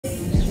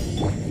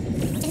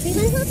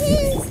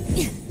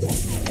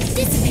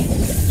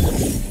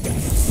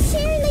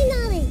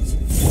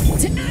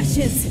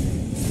witches.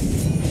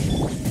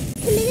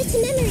 Committed to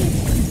memory.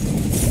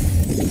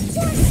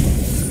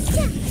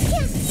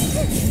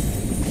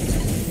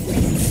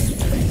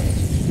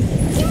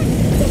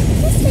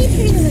 This way,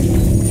 Curriculum.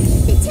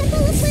 The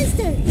Temple of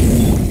Wisdom.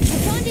 A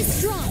bond is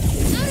strong.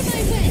 Out of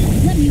my way.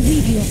 Let me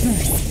leave you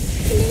first.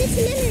 Committed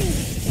to memory.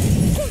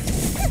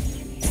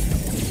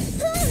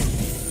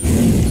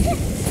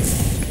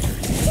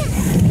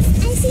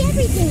 I see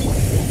everything.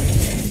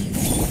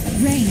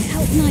 Rain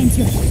outlines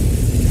your...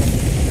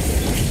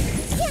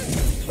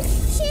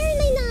 Sharing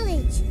my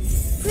knowledge.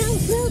 Grow,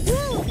 grow,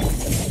 grow.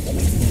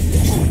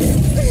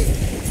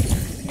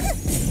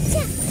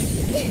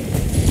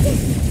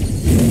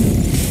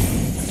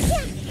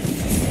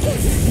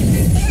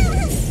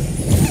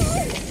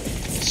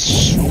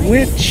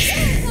 Switch.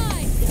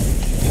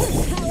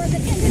 Power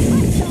that ended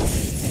myself.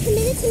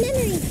 Committed to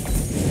memory.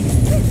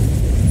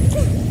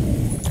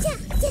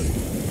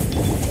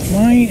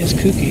 Why is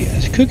Cookie?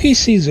 Is Cookie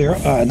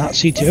C0? Not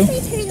C2.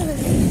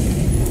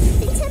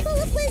 The Temple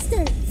of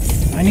Wisdom.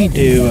 I need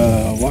to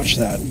watch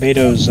that.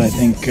 Beto's, I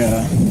think,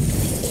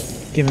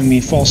 giving me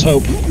false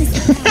hope.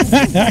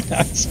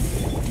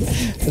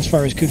 As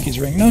far as Cookie's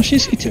ring. No,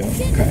 she's C2.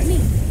 Okay.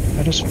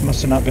 I just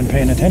must have not been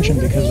paying attention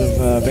because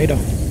of Beto.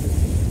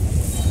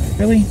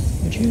 Really?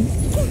 Would you?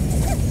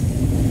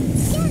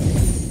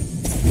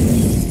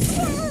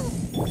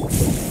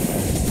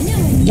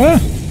 Ah!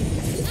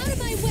 Out of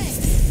my way.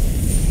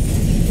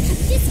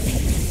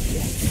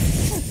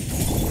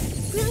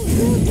 Grow,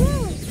 grow,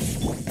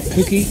 grow.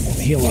 Cookie,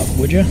 heal up,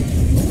 would you?